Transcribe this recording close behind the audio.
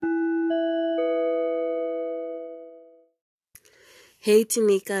Hey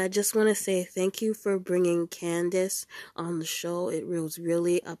Tanika, I just want to say thank you for bringing Candace on the show. It was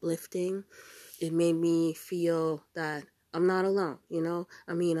really uplifting. It made me feel that I'm not alone,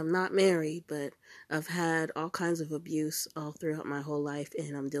 I mean, I'm not married, but I've had all kinds of abuse all throughout my whole life,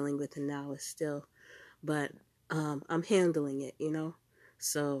 and I'm dealing with it now still. But I'm handling it.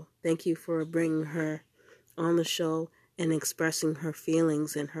 So thank you for bringing her on the show and expressing her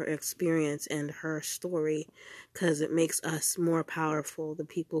feelings and her experience and her story, because it makes us more powerful, the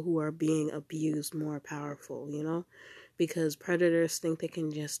people who are being abused more powerful, because predators think they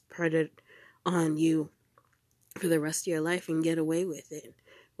can just predate on you for the rest of your life and get away with it.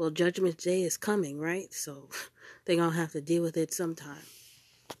 Well, Judgment Day is coming, right? So they're going to have to deal with it sometime.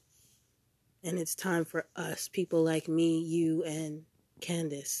 And it's time for us, people like me, you, and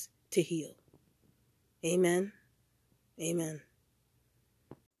Candace, to heal. Amen. Amen.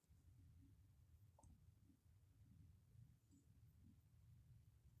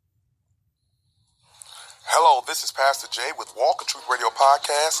 Hello, this is Pastor Jay with Walk in Truth Radio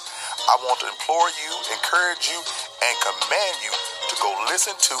Podcast. I want to implore you, encourage you, and command you to go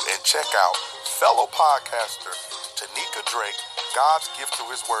listen to and check out fellow podcaster Tanika Drake, God's gift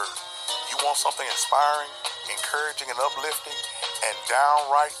through His Word. You want something inspiring, encouraging, and uplifting, and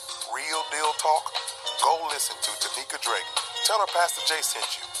downright real deal talk? Go listen to Tanika Drake. Tell her Pastor Jay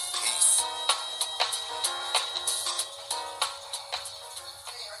sent you. Peace.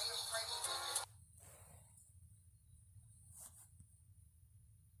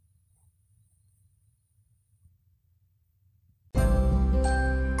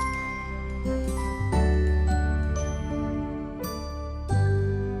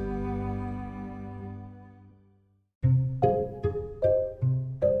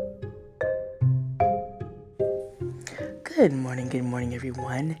 Good morning,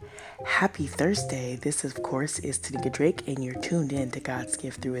 everyone. Happy Thursday. This, of course, is Tanika Drake, and you're tuned in to God's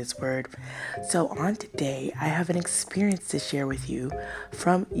gift through His Word. So, on today, I have an experience to share with you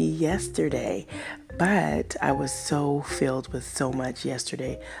from yesterday, but I was so filled with so much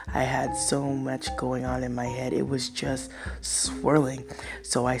yesterday. I had so much going on in my head. It was just swirling.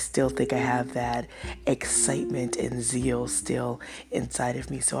 So, I still think I have that excitement and zeal still inside of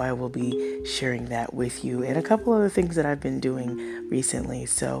me. So, I will be sharing that with you and a couple other things that I've been doing recently.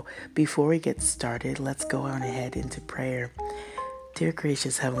 So before we get started, let's go on ahead into prayer. Dear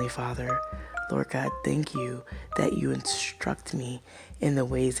gracious Heavenly Father, Lord God, thank you that you instruct me in the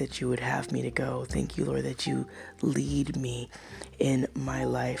ways that you would have me to go. Thank you, Lord, that you lead me in my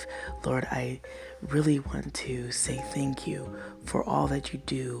life. Lord, I really want to say thank you for all that you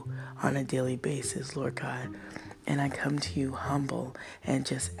do on a daily basis, Lord God. And I come to you humble and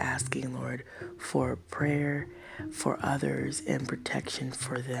just asking, Lord, for prayer for others and protection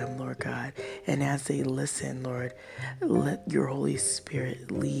for them, Lord God. And as they listen, Lord, let your Holy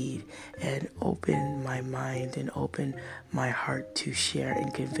Spirit lead and open my mind and open my heart to share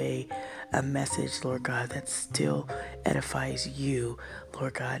and convey a message, Lord God, that still edifies you,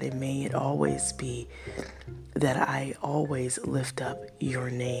 Lord God. And may it always be that I always lift up your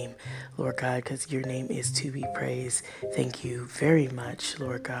name, Lord God, because your name is to be praised. Thank you very much,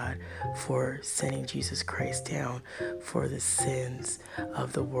 Lord God, for sending Jesus Christ down for the sins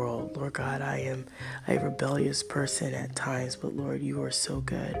of the world. Lord God, I am a rebellious person at times, but Lord, you are so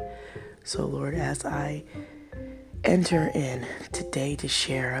good. So Lord, as I enter in today to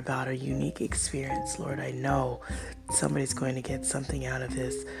share about a unique experience, Lord, I know somebody's going to get something out of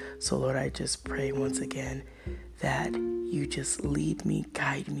this. So Lord, I just pray once again that you just lead me,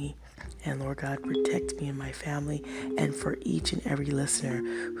 guide me, and Lord God, protect me and my family, and for each and every listener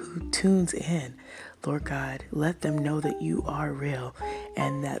who tunes in, Lord God, let them know that you are real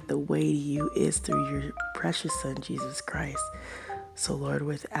and that the way to you is through your precious Son, Jesus Christ. So Lord,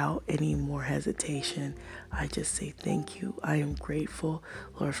 without any more hesitation, I just say thank you. I am grateful.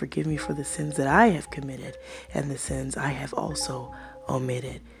 Lord, forgive me for the sins that I have committed and the sins I have also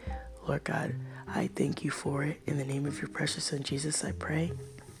omitted. Lord God, I thank you for it. In the name of your precious Son, Jesus, I pray.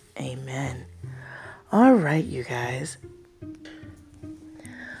 Amen. All right, you guys.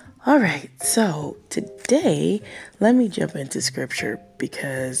 All right, so today, let me jump into scripture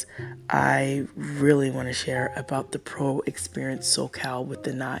because I really want to share about the Pro Experience SoCal with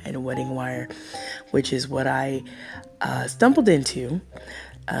the knot and wedding wire, which is what I stumbled into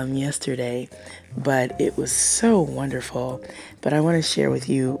yesterday, but it was so wonderful. But I want to share with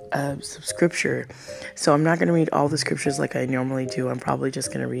you some scripture. So I'm not going to read all the scriptures like I normally do. I'm probably just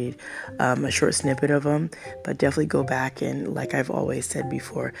going to read a short snippet of them, but definitely go back and, like I've always said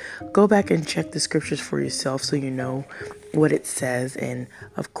before, go back and check the scriptures for yourself so you know what it says. And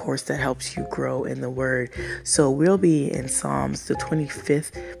of course, that helps you grow in the word. So we'll be in Psalms, the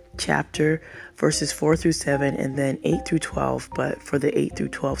 25th chapter, verses 4 through 7, and then 8 through 12. But for the 8 through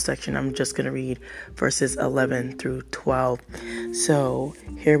 12 section, I'm just going to read verses 11 through 12. So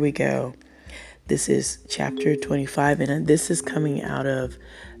here we go. This is chapter 25, and this is coming out of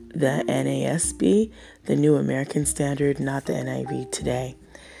the NASB, the New American Standard, not the NIV today.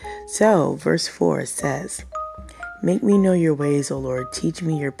 So verse 4 says, "Make me know your ways, O Lord. Teach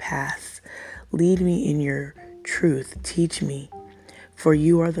me your paths. Lead me in your truth. Teach me. For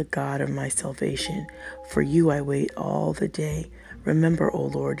you are the God of my salvation. For you I wait all the day. Remember, O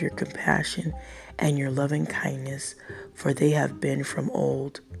Lord, your compassion and your loving kindness, for they have been from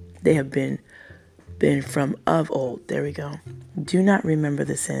old. They have been from of old." There we go. "Do not remember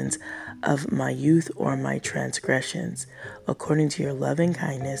the sins of my youth or my transgressions. According to your loving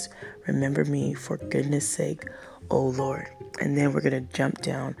kindness, remember me for goodness sake, O Lord." And then we're going to jump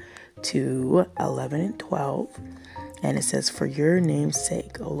down to 11 and 12. And it says, "For your name's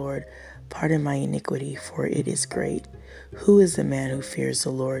sake, O Lord, pardon my iniquity, for it is great. Who is the man who fears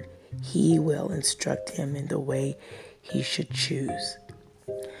the Lord? He will instruct him in the way he should choose."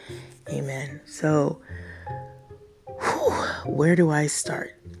 Amen. So, where do I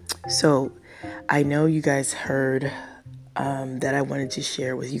start? So, I know you guys heard that I wanted to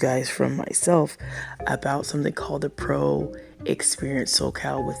share with you guys from myself about something called the Pro Experience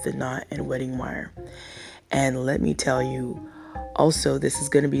SoCal with the Knot and Wedding Wire. And let me tell you, also, this is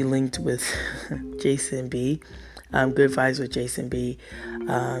going to be linked with Jason B, Good Vibes with Jason B.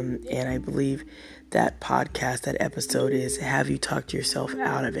 And I believe that podcast, that episode is Have You Talked Yourself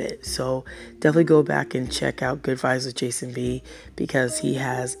Out of It? So definitely go back and check out Good Vibes with Jason B, because he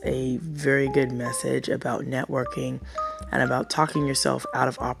has a very good message about networking and about talking yourself out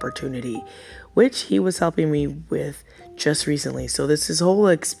of opportunity, which he was helping me with just recently. So this whole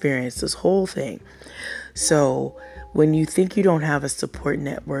experience, this whole thing. So when you think you don't have a support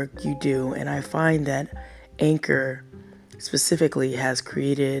network, you do. And I find that Anchor specifically has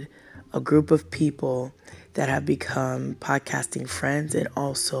created a group of people that have become podcasting friends and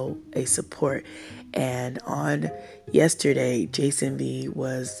also a support. And on yesterday, Jason B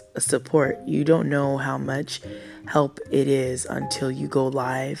was a support. You don't know how much help it is until you go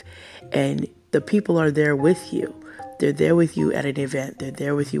live and the people are there with you. They're there with you at an event. They're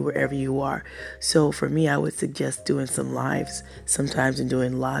there with you wherever you are. So for me, I would suggest doing some lives sometimes and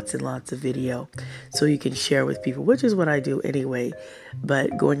doing lots and lots of video so you can share with people, which is what I do anyway.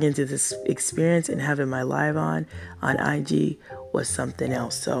 But going into this experience and having my live on IG was something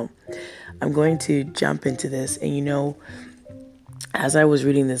else. So I'm going to jump into this. And you know, as I was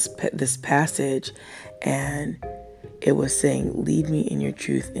reading this passage, and it was saying, "Lead me in your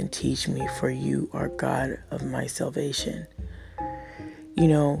truth and teach me, for you are God of my salvation." You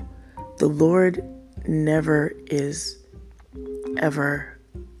know, the Lord never is ever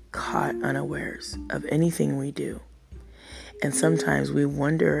caught unawares of anything we do. And sometimes we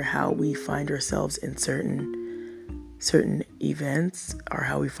wonder how we find ourselves in certain events or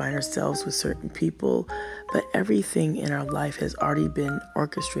how we find ourselves with certain people, but everything in our life has already been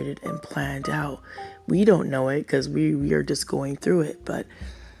orchestrated and planned out. We don't know it because we are just going through it. But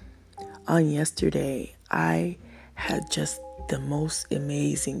on yesterday, I had just the most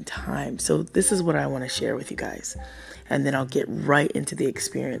amazing time. So this is what I want to share with you guys, and then I'll get right into the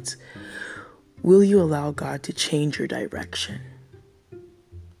experience. Will you allow God to change your direction?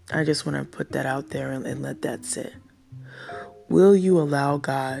 I just want to put that out there and let that sit. Will you allow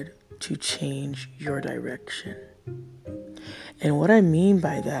God to change your direction? And what I mean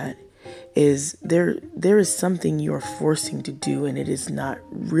by that is there is something you're forcing to do, and it is not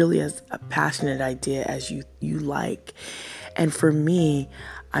really as a passionate idea as you like. And for me,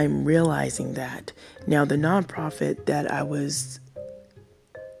 I'm realizing that. Now, the nonprofit that I was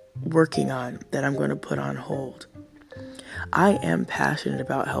working on, that I'm going to put on hold, I am passionate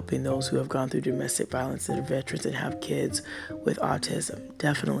about helping those who have gone through domestic violence and veterans and have kids with autism,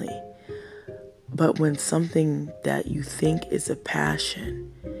 definitely. But when something that you think is a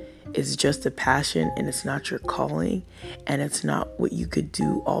passion is just a passion and it's not your calling and it's not what you could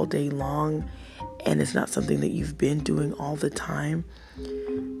do all day long and it's not something that you've been doing all the time,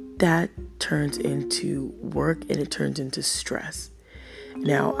 that turns into work and it turns into stress.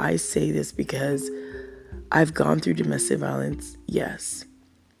 Now, I say this because I've gone through domestic violence, yes.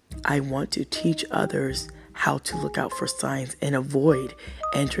 I want to teach others how to look out for signs and avoid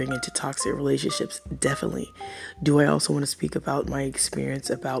entering into toxic relationships. Definitely. Do I also want to speak about my experience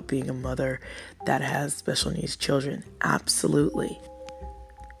about being a mother that has special needs children? Absolutely.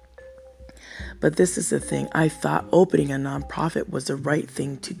 But this is the thing. I thought opening a nonprofit was the right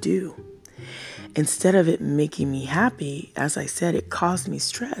thing to do. Instead of it making me happy, as I said, it caused me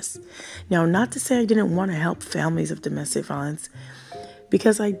stress. Now, not to say I didn't want to help families of domestic violence,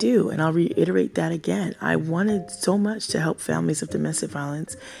 because I do, and I'll reiterate that again. I wanted so much to help families of domestic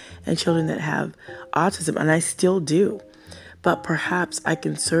violence and children that have autism, and I still do. But perhaps I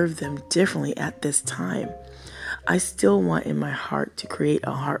can serve them differently at this time. I still want in my heart to create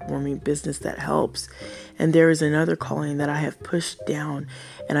a heartwarming business that helps. And there is another calling that I have pushed down,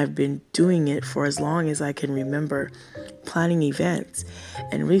 and I've been doing it for as long as I can remember, planning events.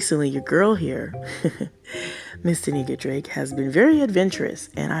 And recently, your girl here, Miss Tanika Drake, has been very adventurous,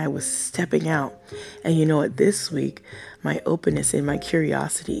 and I was stepping out. And you know what? This week, my openness and my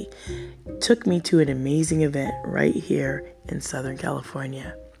curiosity took me to an amazing event right here in Southern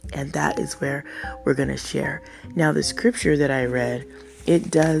California. And that is where we're going to share. Now, the scripture that I read, it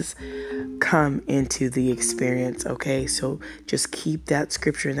does come into the experience, okay? So just keep that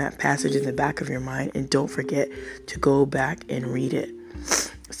scripture and that passage in the back of your mind, and don't forget to go back and read it.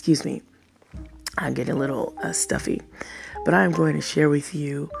 Excuse me. I'm getting a little stuffy, but I'm going to share with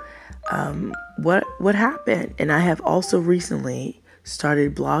you what happened. And I have also recently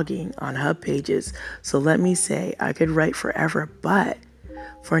started blogging on Hub Pages. So let me say, I could write forever, but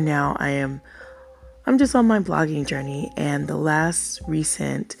for now, I'm just on my blogging journey, and the last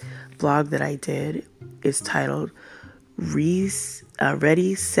recent blog that I did is titled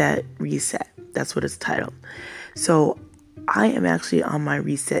Ready, Set, Reset. That's what it's titled. So I am actually on my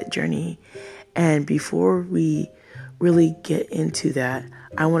reset journey, and before we really get into that,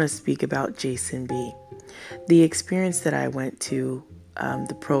 I want to speak about Jason B. The experience that I went to,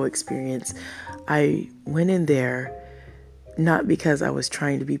 the pro experience, I went in there not because I was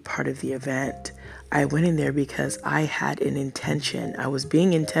trying to be part of the event. I went in there because I had an intention. I was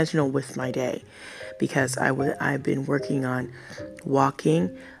being intentional with my day, because I've been working on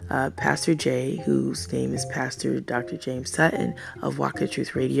walking Pastor Jay, whose name is Pastor Dr. James Sutton of Walk the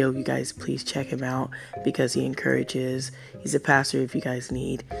Truth Radio. You guys please check him out, because he encourages. He's a pastor. If you guys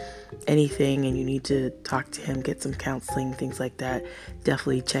need anything and you need to talk to him, get some counseling, things like that,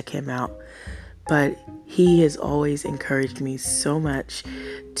 definitely check him out. But he has always encouraged me so much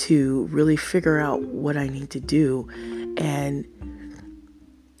to really figure out what I need to do. And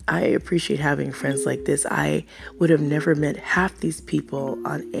I appreciate having friends like this. I would have never met half these people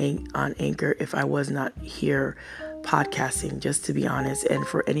on Anchor if I was not here podcasting, just to be honest. And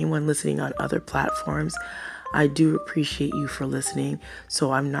for anyone listening on other platforms, I do appreciate you for listening.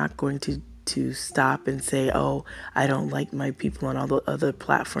 So I'm not going to stop and say, oh, I don't like my people on all the other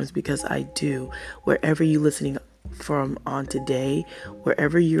platforms, because I do. Wherever you're listening from on today,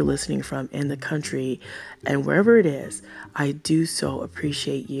 wherever you're listening from in the country, and wherever it is, I do so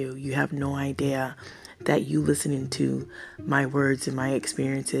appreciate you. You have no idea that you listening to my words and my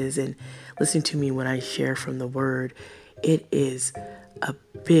experiences and listening to me when I share from the word. It is a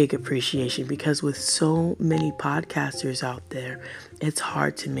big appreciation, because with so many podcasters out there, it's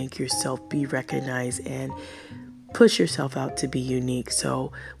hard to make yourself be recognized and push yourself out to be unique.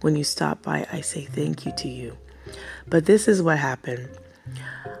 So when you stop by, I say thank you to you. But this is what happened.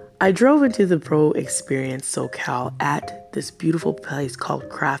 I drove into the Pro Experience SoCal at this beautiful place called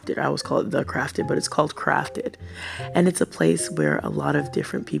Crafted. I always call it The Crafted, but it's called Crafted. And it's a place where a lot of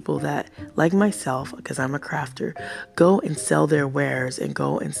different people that, like myself, because I'm a crafter, go and sell their wares and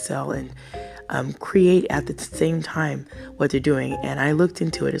go and sell and create at the same time what they're doing. And I looked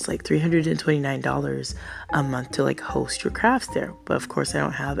into it. It's like $329 a month to like host your crafts there. But of course, I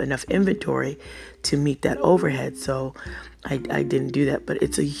don't have enough inventory to meet that overhead. So I didn't do that, but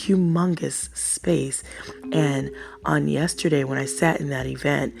it's a humongous space. And on yesterday, when I sat in that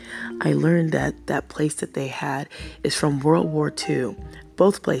event, I learned that that place that they had is from World War II,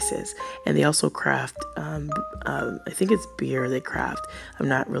 both places. And they also craft, I think it's beer they craft. I'm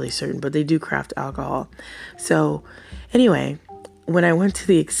not really certain, but they do craft alcohol. So anyway, when I went to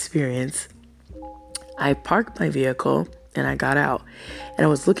the experience, I parked my vehicle and I got out, and I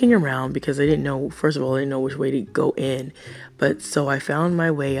was looking around because I didn't know, first of all, I didn't know which way to go in. But so I found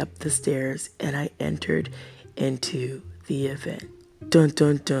my way up the stairs and I entered into the event. Dun,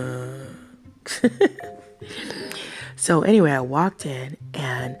 dun, dun. So anyway, I walked in,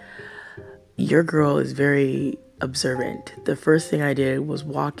 and your girl is very observant. The first thing I did was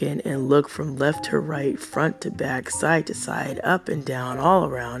walk in and look from left to right, front to back, side to side, up and down, all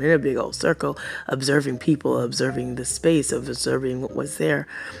around in a big old circle, observing people, observing the space, observing what was there.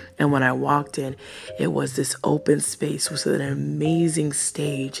 And when I walked in, it was this open space with an amazing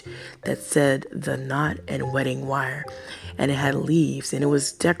stage that said The Knot and Wedding Wire. And it had leaves, and it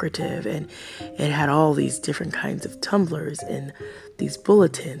was decorative, and it had all these different kinds of tumblers and these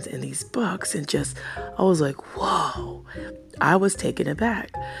bulletins and these books, and just, I was like, whoa, I was taken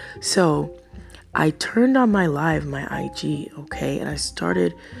aback. So I turned on my live, my IG, okay, and I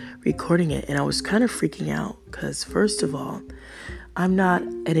started recording it, and I was kind of freaking out because, first of all, I'm not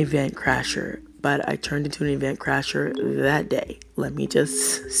an event crasher, but I turned into an event crasher that day. Let me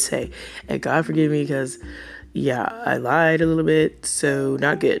just say, and God forgive me because, yeah, I lied a little bit, so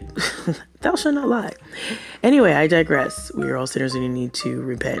not good. Thou shalt not lie. Anyway, I digress. We are all sinners and you need to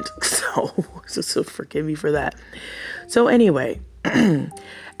repent. So forgive me for that. So anyway,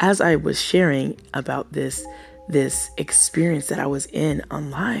 as I was sharing about this experience that I was in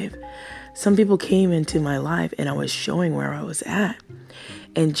on live, some people came into my live and I was showing where I was at.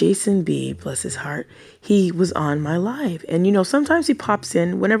 And Jason B, bless his heart, he was on my live. And, sometimes he pops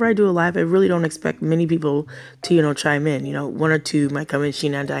in. Whenever I do a live, I really don't expect many people to, chime in. One or two might come in.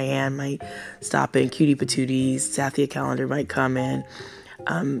 Sheena and Diane might stop in. Cutie Patooties, Sathia Calendar might come in.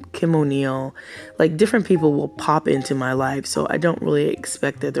 Kim O'Neill, like different people will pop into my live. So I don't really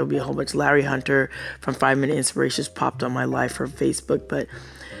expect that there'll be a whole bunch. Larry Hunter from 5 Minute Inspirations popped on my live for Facebook. But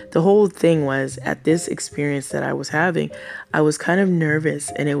the whole thing was, at this experience that I was having, I was kind of nervous,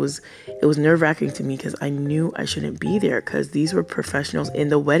 and it was nerve-wracking to me because I knew I shouldn't be there because these were professionals in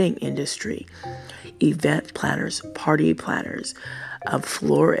the wedding industry, event planners, party planners,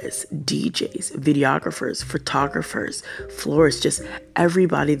 florists, DJs, videographers, photographers, florists, just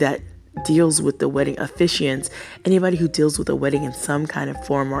everybody that deals with the wedding, officiants, anybody who deals with a wedding in some kind of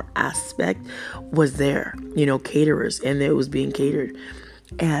form or aspect was there, caterers, and it was being catered.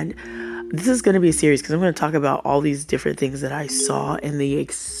 And this is going to be a series because I'm going to talk about all these different things that I saw in the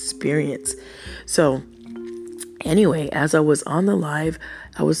experience. So anyway, as I was on the live,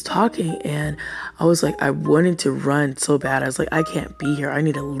 I was talking and I was like, I wanted to run so bad. I was like, I can't be here. I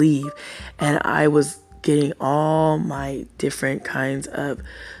need to leave. And I was getting all my different kinds of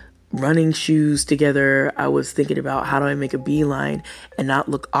running shoes together. I was thinking about how do I make a beeline and not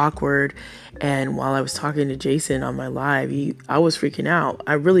look awkward. And while I was talking to Jason on my live, I was freaking out.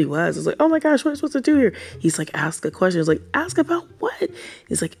 I really was. I was like, oh my gosh, what am I supposed to do here? He's like, ask a question. I was like, ask about what?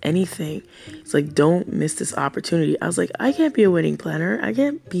 He's like, anything. He's like, don't miss this opportunity. I was like, I can't be a wedding planner. I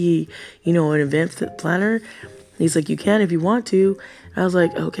can't be, an event planner. He's like, you can if you want to. I was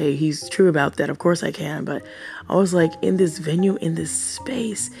like, okay, he's true about that. Of course I can. But I was like, in this venue, in this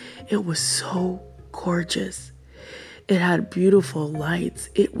space, it was so gorgeous. It had beautiful lights.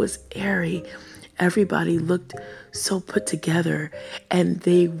 It was airy. Everybody looked so put together. And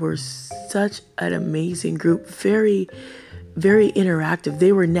they were such an amazing group. Very, very interactive.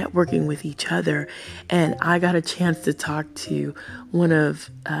 They were networking with each other. And I got a chance to talk to one of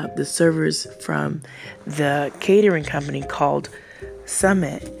the servers from the catering company called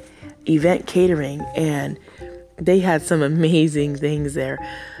Summit Event Catering, and they had some amazing things there.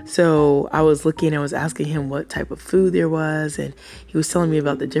 So I was asking him what type of food there was, and he was telling me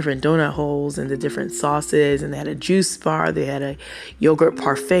about the different donut holes and the different sauces, and they had a juice bar, they had a yogurt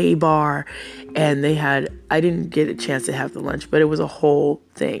parfait bar, and I didn't get a chance to have the lunch, but it was a whole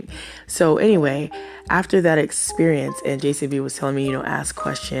thing. So anyway, after that experience, and Jason B was telling me, ask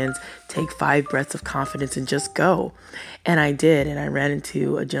questions, take 5 breaths of confidence and just go. And I did. And I ran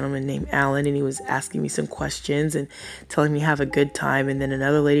into a gentleman named Alan, and he was asking me some questions and telling me have a good time. And then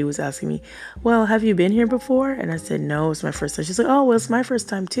another lady was asking me, well, have you been here before? And I said, no, it's my first time. She's like, oh, well, it's my first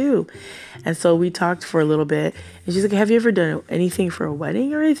time too. And so we talked for a little bit, and she's like, have you ever done anything for a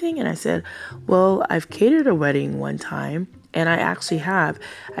wedding or anything? And I said, well, I've catered a wedding one time. And I actually have.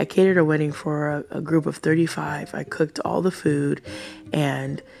 I catered a wedding for a group of 35. I cooked all the food,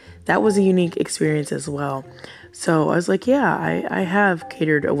 and that was a unique experience as well. So I was like, yeah, I have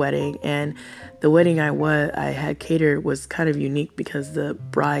catered a wedding, and the wedding I had catered was kind of unique because the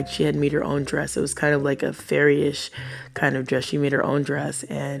bride, she had made her own dress. It was kind of like a fairy-ish kind of dress. She made her own dress,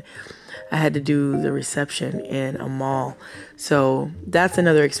 and I had to do the reception in a mall. So that's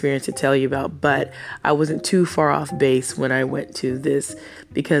another experience to tell you about. But I wasn't too far off base when I went to this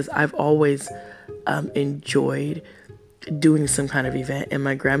because I've always enjoyed doing some kind of event. And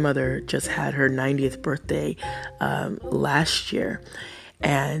my grandmother just had her 90th birthday last year.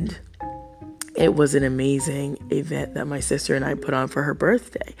 And it was an amazing event that my sister and I put on for her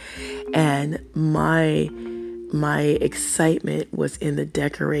birthday. And my my excitement was in the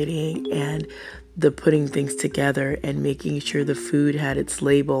decorating and the putting things together and making sure the food had its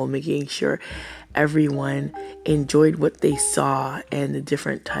label, making sure everyone enjoyed what they saw and the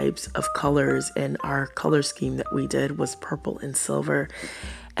different types of colors. And our color scheme that we did was purple and silver.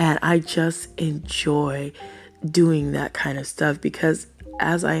 And I just enjoy doing that kind of stuff because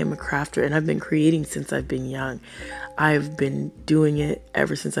as I am a crafter and I've been creating since I've been young, I've been doing it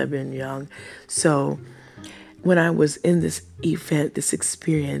ever since I've been young. So when I was in this event, this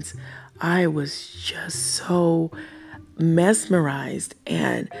experience, I was just so mesmerized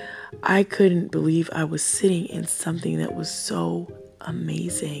and I couldn't believe I was sitting in something that was so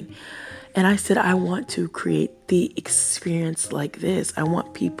amazing. And I said, I want to create the experience like this. I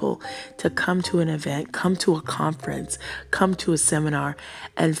want people to come to an event, come to a conference, come to a seminar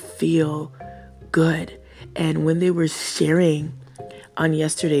and feel good. And when they were sharing on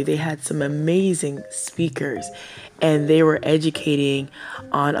yesterday, they had some amazing speakers and they were educating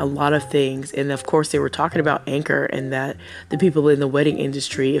on a lot of things. And of course, they were talking about Anchor and that the people in the wedding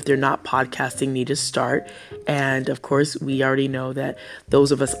industry, if they're not podcasting, need to start. And of course, we already know that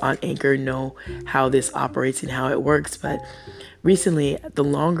those of us on Anchor know how this operates and how it works. But recently, the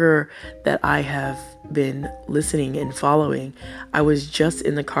longer that I have been listening and following, I was just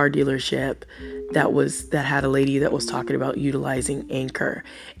in the car dealership that had a lady that was talking about utilizing Anchor.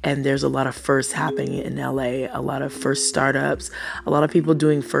 And there's a lot of firsts happening in LA, a lot of first startups, a lot of people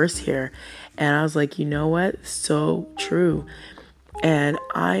doing first here. And I was like, you know what? So true. And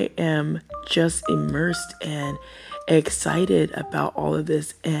I am just immersed and excited about all of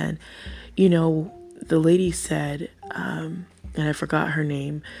this. And, you know, the lady said, and I forgot her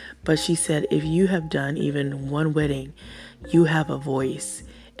name, but she said, if you have done even one wedding, you have a voice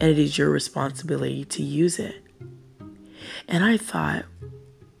and it is your responsibility to use it. And I thought,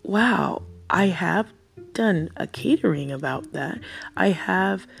 wow, I have done a catering about that. I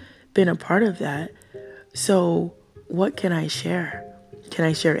have been a part of that. So what can I share? Can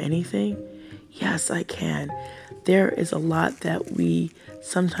I share anything? Yes, I can. There is a lot that we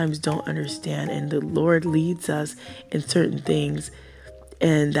sometimes don't understand, and the Lord leads us in certain things.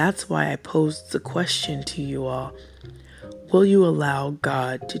 And that's why I posed the question to you all. Will you allow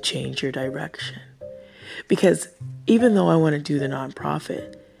God to change your direction? Because even though I want to do the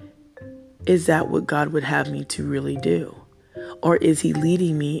nonprofit, is that what God would have me to really do? Or is He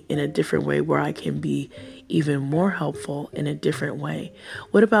leading me in a different way where I can be even more helpful in a different way?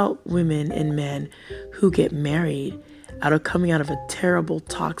 What about women and men who get married coming out of a terrible,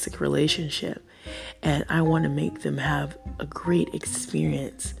 toxic relationship? And I want to make them have a great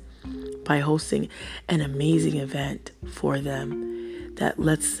experience by hosting an amazing event for them that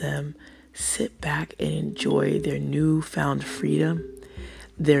lets them sit back and enjoy their newfound freedom,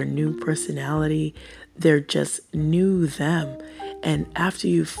 their new personality, their just new them. And after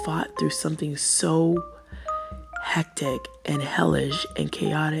you've fought through something so hectic and hellish and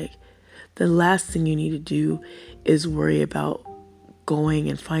chaotic, the last thing you need to do is worry about going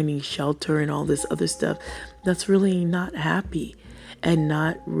and finding shelter and all this other stuff that's really not happy and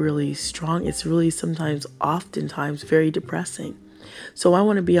not really strong. It's really oftentimes very depressing. So I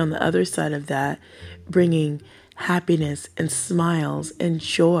want to be on the other side of that, bringing happiness and smiles and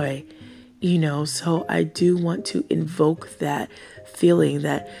joy, so I do want to invoke that feeling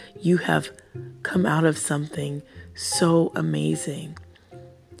that you have come out of something so amazing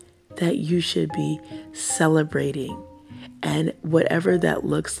that you should be celebrating. And whatever that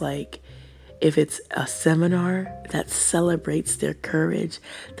looks like, if it's a seminar that celebrates their courage,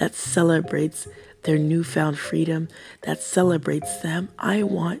 that celebrates their newfound freedom, that celebrates them, I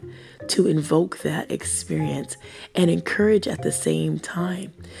want to invoke that experience and encourage at the same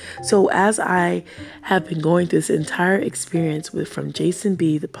time. So as I have been going through this entire experience from Jason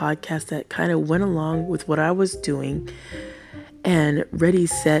B, the podcast that kind of went along with what I was doing, and Ready,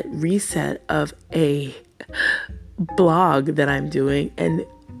 Set, Reset of a blog that I'm doing, and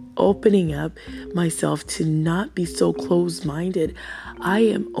opening up myself to not be so closed-minded. I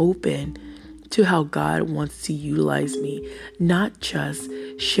am open to how God wants to utilize me, not just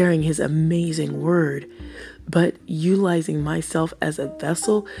sharing His amazing word, but utilizing myself as a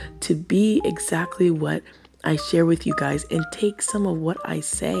vessel to be exactly what I share with you guys and take some of what I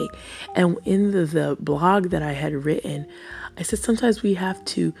say. And in the blog that I had written, I said sometimes we have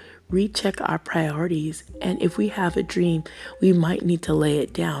to recheck our priorities. And if we have a dream, we might need to lay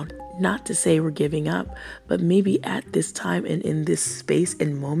it down. Not to say we're giving up, but maybe at this time and in this space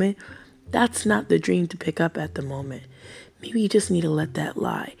and moment, that's not the dream to pick up at the moment. Maybe you just need to let that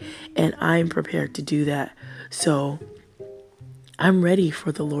lie. And I'm prepared to do that. So I'm ready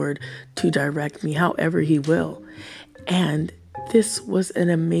for the Lord to direct me however He will. And this was an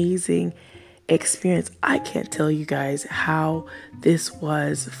amazing experience. I can't tell you guys how this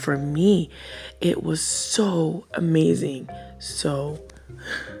was for me. It was so amazing.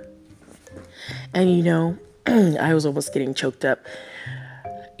 And I was almost getting choked up.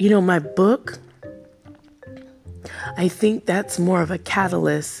 My book, I think that's more of a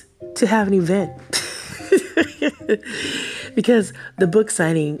catalyst to have an event. Because the book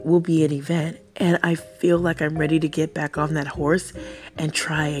signing will be an event, and I feel like I'm ready to get back on that horse and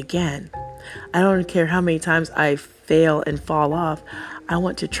try again. I don't care how many times I fail and fall off. I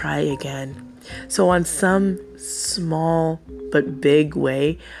want to try again. So on some small but big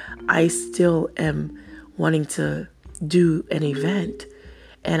way, I still am wanting to do an event,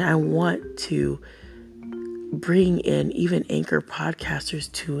 and I want to bring in even anchor podcasters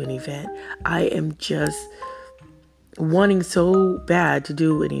to an event. I am just wanting so bad to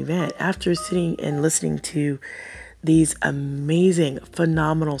do an event after sitting and listening to these amazing,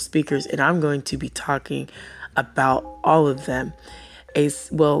 phenomenal speakers. And I'm going to be talking about all of them.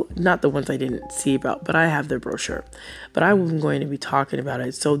 Well, not the ones I didn't see about, but I have their brochure. But I'm going to be talking about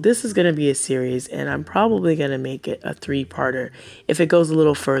it. So this is going to be a series, and I'm probably going to make it a 3-parter. If it goes a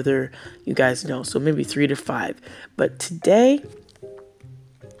little further, you guys know. So maybe 3 to 5. But today,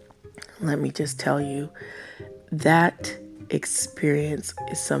 let me just tell you, that experience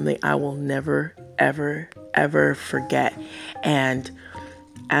is something I will never, ever, ever forget. And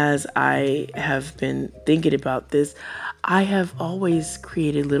as I have been thinking about this, I have always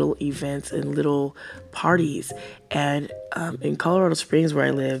created little events and little parties. And in Colorado Springs, where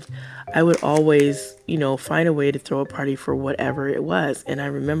I lived, I would always, find a way to throw a party for whatever it was. And I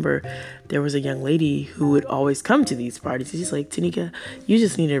remember there was a young lady who would always come to these parties. She's like, Tanika, you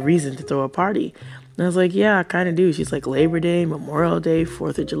just need a reason to throw a party. And I was like, yeah, I kind of do. She's like, Labor Day, Memorial Day,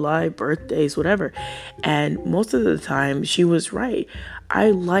 4th of July, birthdays, whatever. And most of the time she was right.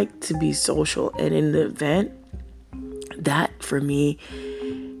 I like to be social. And in the event, that for me,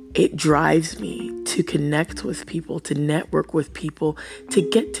 it drives me to connect with people, to network with people, to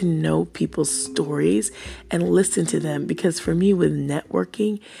get to know people's stories and listen to them. Because for me, with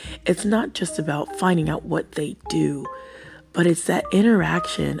networking, it's not just about finding out what they do, but it's that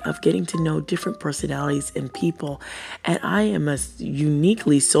interaction of getting to know different personalities and people. And I am a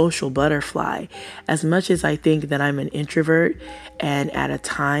uniquely social butterfly. As much as I think that I'm an introvert, and at a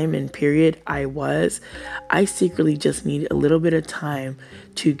time and period I secretly just need a little bit of time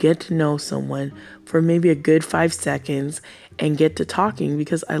to get to know someone for maybe a good 5 seconds and get to talking,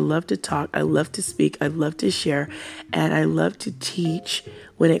 because I love to talk, I love to speak, I love to share, and I love to teach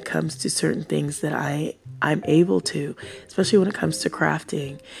when it comes to certain things that I'm able to, especially when it comes to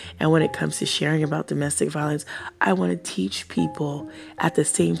crafting and when it comes to sharing about domestic violence. I want to teach people at the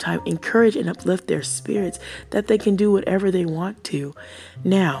same time, encourage and uplift their spirits that they can do whatever they want to.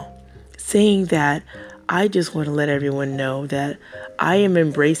 Now, saying that, I just want to let everyone know that I am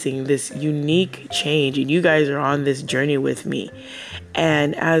embracing this unique change, and you guys are on this journey with me.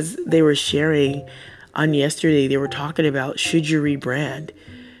 And as they were sharing on yesterday, they were talking about, should you rebrand?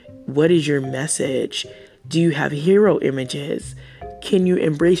 What is your message? Do you have hero images? Can you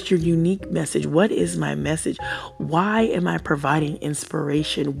embrace your unique message? What is my message? Why am I providing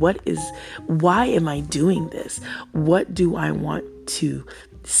inspiration? Why am I doing this? What do I want to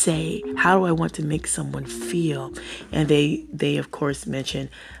say? How do I want to make someone feel? And they of course mentioned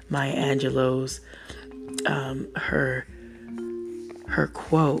Maya Angelou's her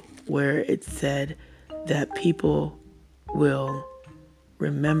quote, where it said that people will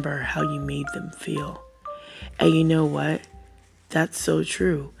remember how you made them feel. And you know what? That's so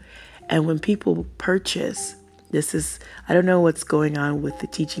true. And when people purchase, I don't know what's going on with the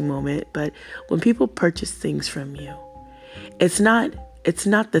teaching moment, but when people purchase things from you, it's not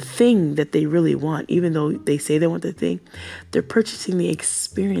the thing that they really want, even though they say they want the thing. They're purchasing the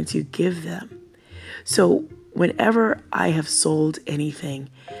experience you give them. So whenever I have sold anything,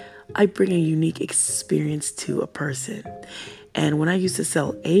 I bring a unique experience to a person. And when I used to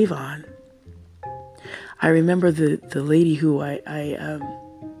sell Avon, I remember the lady who I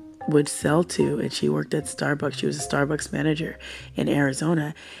would sell to, and she worked at Starbucks. She was a Starbucks manager in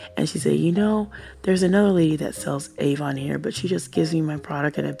Arizona. And she said, there's another lady that sells Avon here, but she just gives me my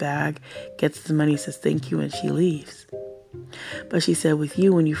product in a bag, gets the money, says thank you, and she leaves. But she said, with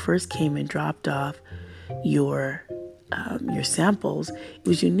you, when you first came and dropped off your samples, it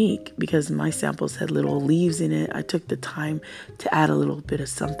was unique because my samples had little leaves in it. I took the time to add a little bit of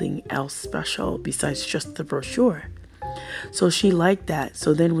something else special besides just the brochure. So she liked that.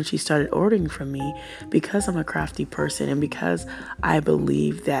 So then when she started ordering from me, because I'm a crafty person and because I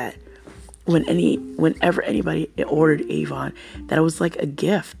believe that whenever anybody ordered Avon, that it was like a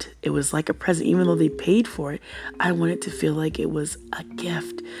gift. It was like a present. Even though they paid for it, I wanted to feel like it was a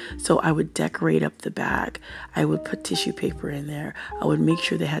gift. So I would decorate up the bag. I would put tissue paper in there. I would make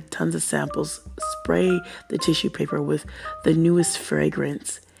sure they had tons of samples, spray the tissue paper with the newest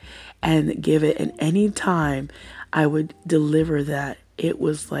fragrance and give it. And any time I would deliver that, it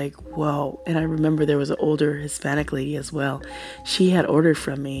was like, whoa. And I remember there was an older Hispanic lady as well. She had ordered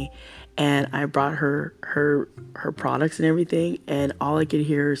from me, and I brought her products and everything, and all I could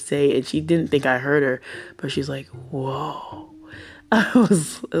hear her say, and she didn't think I heard her, but she's like, whoa.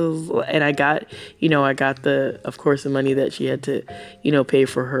 And I got of course, the money that she had to, pay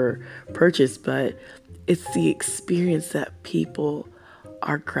for her purchase, but it's the experience that people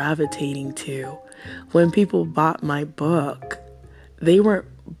are gravitating to. When people bought my book, they weren't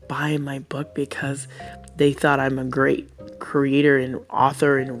buying my book because they thought I'm a great creator and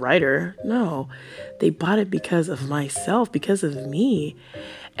author and writer. No, they bought it because of myself, because of me.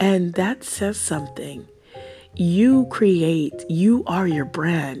 And that says something. You are your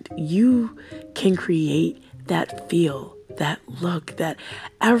brand. You can create that feel, that look, that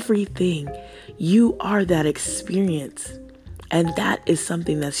everything. You are that experience. And that is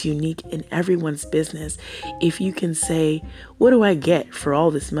something that's unique in everyone's business. If you can say, what do I get for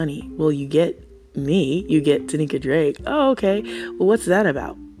all this money? Well, you get me, you get Tanika Drake. Oh, okay. Well, what's that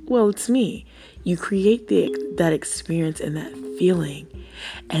about? Well, it's me. You create that experience and that feeling,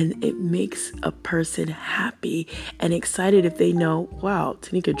 and it makes a person happy and excited if they know, wow,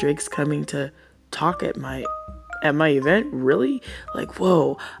 Tanika Drake's coming to talk at my event. Really? Like,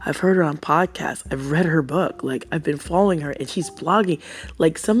 whoa, I've heard her on podcasts. I've read her book. Like, I've been following her and she's blogging.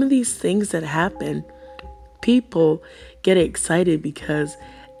 Like, some of these things that happen, people get excited because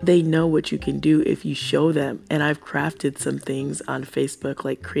they know what you can do if you show them. And I've crafted some things on Facebook,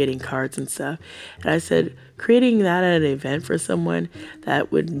 like creating cards and stuff. And I said, creating that at an event for someone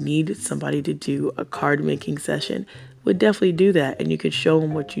that would need somebody to do a card making session would definitely do that. And you could show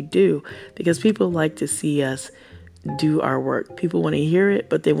them what you do, because people like to see us do our work. People want to hear it,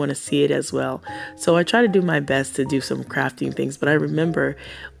 but they want to see it as well. So I try to do my best to do some crafting things. But I remember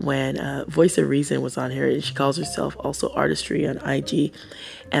when Voice of Reason was on here, and she calls herself also Artistry on IG,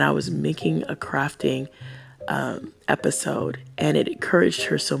 and I was making a crafting episode, and it encouraged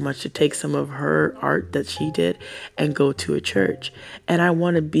her so much to take some of her art that she did and go to a church. And I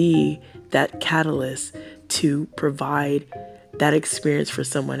want to be that catalyst to provide that experience for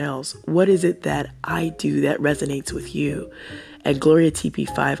someone else. What is it that I do that resonates with you? And Gloria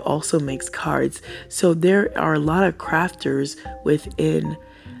TP5 also makes cards. So there are a lot of crafters within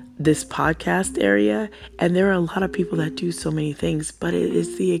this podcast area, and there are a lot of people that do so many things, but it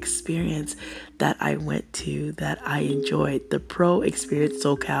is the experience that I went to that I enjoyed. The Pro Experience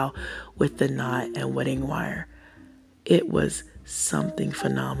SoCal with the knot and wedding wire. It was something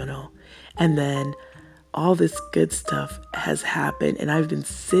phenomenal. And then all this good stuff has happened, and I've been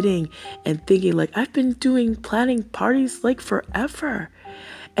sitting and thinking, like, I've been planning parties like forever.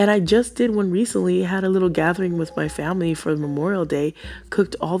 And I just did one recently, had a little gathering with my family for Memorial Day,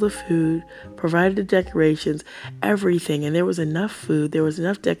 cooked all the food, provided the decorations, everything. And there was enough food, there was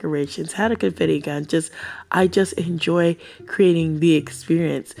enough decorations, had a confetti gun. I just enjoy creating the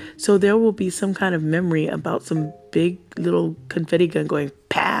experience. So there will be some kind of memory about some big little confetti gun going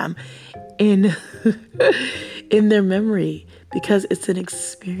pam in their memory, because it's an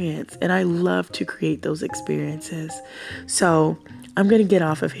experience, and I love to create those experiences. So I'm going to get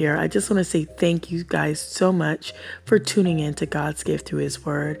off of here. I just want to say thank you guys so much for tuning in to God's Gift Through His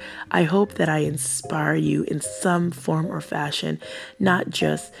Word. I hope that I inspire you in some form or fashion, not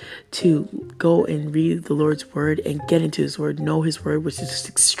just to go and read the Lord's Word and get into His Word, know His Word, which is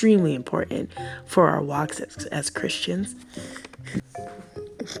extremely important for our walks as Christians,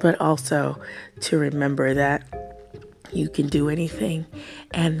 but also to remember that you can do anything,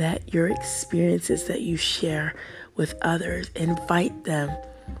 and that your experiences that you share with others, invite them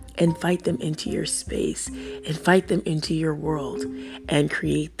into your space, invite them into your world, and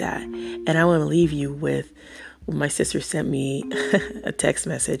create that. And I want to leave you with, my sister sent me a text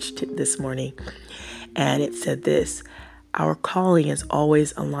message this morning, and it said this: our calling is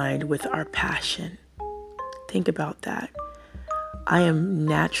always aligned with our passion. Think about that. I am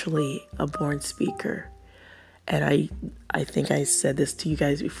naturally a born speaker. And I think I said this to you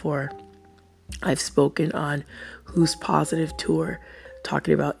guys before. I've spoken on Who's Positive Tour,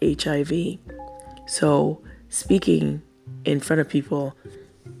 talking about HIV. So speaking in front of people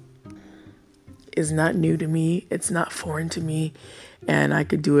is not new to me. It's not foreign to me. And I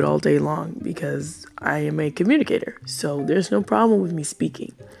could do it all day long because I am a communicator. So there's no problem with me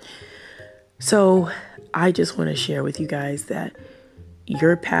speaking. So I just want to share with you guys that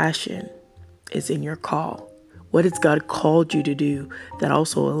your passion is in your call. What has God called you to do that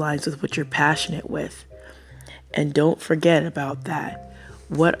also aligns with what you're passionate with? And don't forget about that.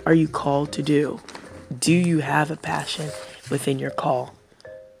 What are you called to do? Do you have a passion within your call?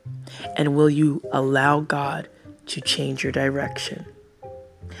 And will you allow God to change your direction?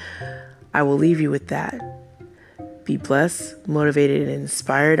 I will leave you with that. Be blessed, motivated, and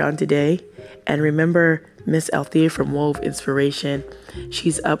inspired on today. And remember Miss Althea from Wove Inspiration.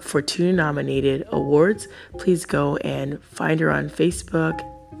 She's up for 2 nominated awards. Please go and find her on Facebook,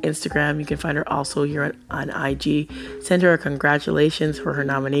 Instagram. You can find her also here on IG. Send her a congratulations for her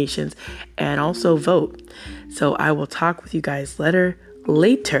nominations and also vote. So I will talk with you guys later.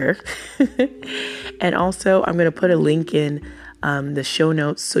 And also I'm going to put a link in the show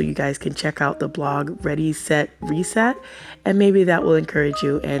notes so you guys can check out the blog Ready, Set, Reset, and maybe that will encourage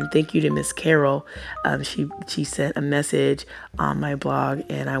you. And thank you to Miss Carol. She sent a message on my blog,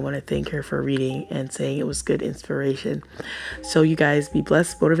 and I want to thank her for reading and saying it was good inspiration. So you guys be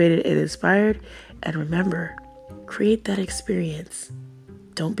blessed, motivated, and inspired. And remember, create that experience.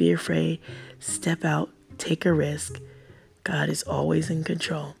 Don't be afraid. Step out. Take a risk. God is always in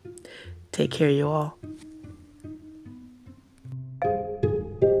control. Take care, you all.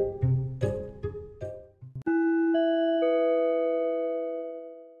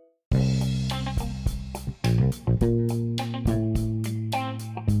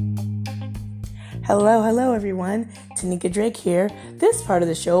 Hello everyone. Tanika Drake here. This part of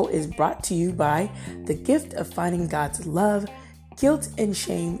the show is brought to you by The Gift of Finding God's Love, Guilt and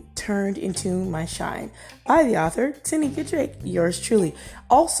Shame Turned into My Shine by the author Tanika Drake, yours truly.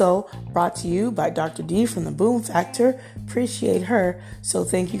 Also brought to you by Dr. D from the Boom Factor. Appreciate her. So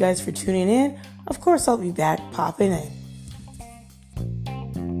thank you guys for tuning in. Of course, I'll be back popping in.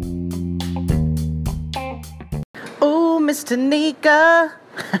 Ooh, Miss Tanika.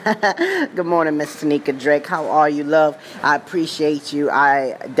 Good morning, Miss Tanika Drake. How are you, love? I appreciate you.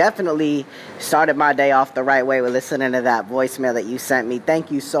 I definitely started my day off the right way with listening to that voicemail that you sent me.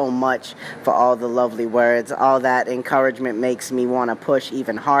 Thank you so much for all the lovely words. All that encouragement makes me want to push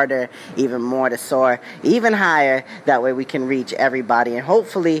even harder, even more to soar, even higher. That way we can reach everybody and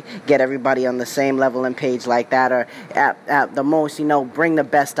hopefully get everybody on the same level and page like that, or at the most, bring the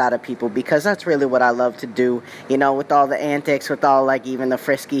best out of people, because that's really what I love to do, with all the antics, with all even the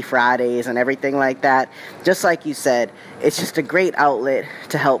Frisky Fridays and everything like that. Just like you said, it's just a great outlet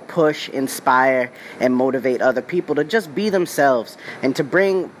to help push, inspire, and motivate other people to just be themselves and to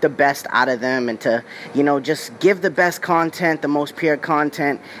bring the best out of them and to, just give the best content, the most pure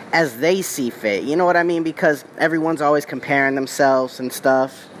content as they see fit. You know what I mean? Because everyone's always comparing themselves and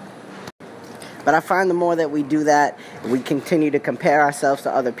stuff. But I find the more that we do that, we continue to compare ourselves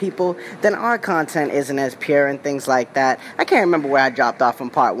to other people, then our content isn't as pure and things like that. I can't remember where I dropped off from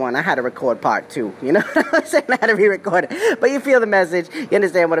part 1. I had to record part 2. You know what I'm saying? I had to re-record it. But you feel the message. You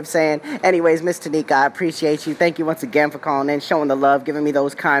understand what I'm saying? Anyways, Miss Tanika, I appreciate you. Thank you once again for calling in, showing the love, giving me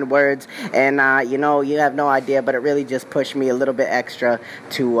those kind words. And, you have no idea, but it really just pushed me a little bit extra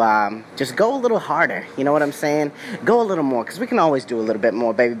to just go a little harder. You know what I'm saying? Go a little more, because we can always do a little bit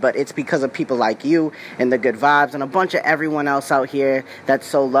more, baby. But it's because of people like you and the good vibes and a bunch of everyone else out here that's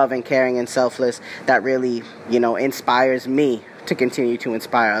so loving, caring, and selfless that really, inspires me to continue to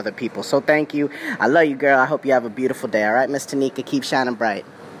inspire other people. So thank you. I love you, girl. I hope you have a beautiful day. All right, Miss Tanika, keep shining bright.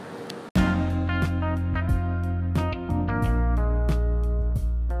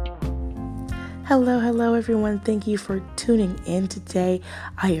 Hello everyone. Thank you for tuning in today.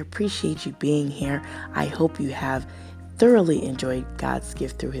 I appreciate you being here. I hope you have thoroughly enjoyed God's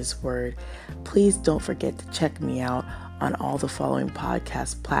gift through His Word. Please don't forget to check me out on all the following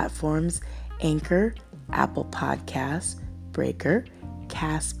podcast platforms: Anchor, Apple Podcasts, Breaker,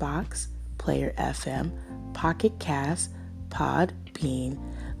 Castbox, Player FM, Pocket Cast, Podbean,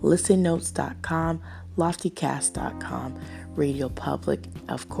 ListenNotes.com, LoftyCast.com, Radio Public,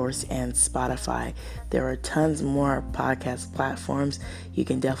 of course, and Spotify. There are tons more podcast platforms. You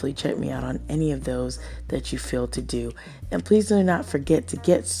can definitely check me out on any of those that you feel to do. And please do not forget to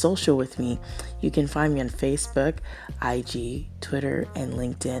get social with me. You can find me on Facebook, IG, Twitter, and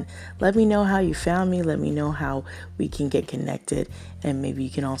LinkedIn. Let me know how you found me. Let me know how we can get connected. And maybe you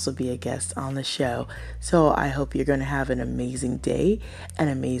can also be a guest on the show. So I hope you're going to have an amazing day, an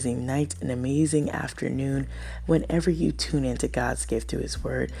amazing night, an amazing afternoon whenever you tune into God's gift through His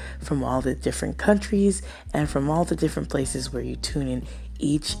Word, from all the different countries and from all the different places where you tune in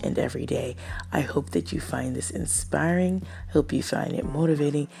each and every day. I hope that you find this inspiring, hope you find it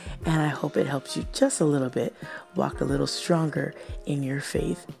motivating, and I hope it helps you just a little bit walk a little stronger in your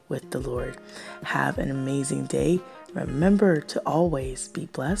faith with the Lord. Have an amazing day. Remember to always be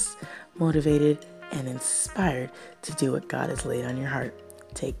blessed, motivated, and inspired to do what God has laid on your heart.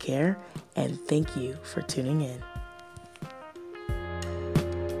 Take care, and thank you for tuning in.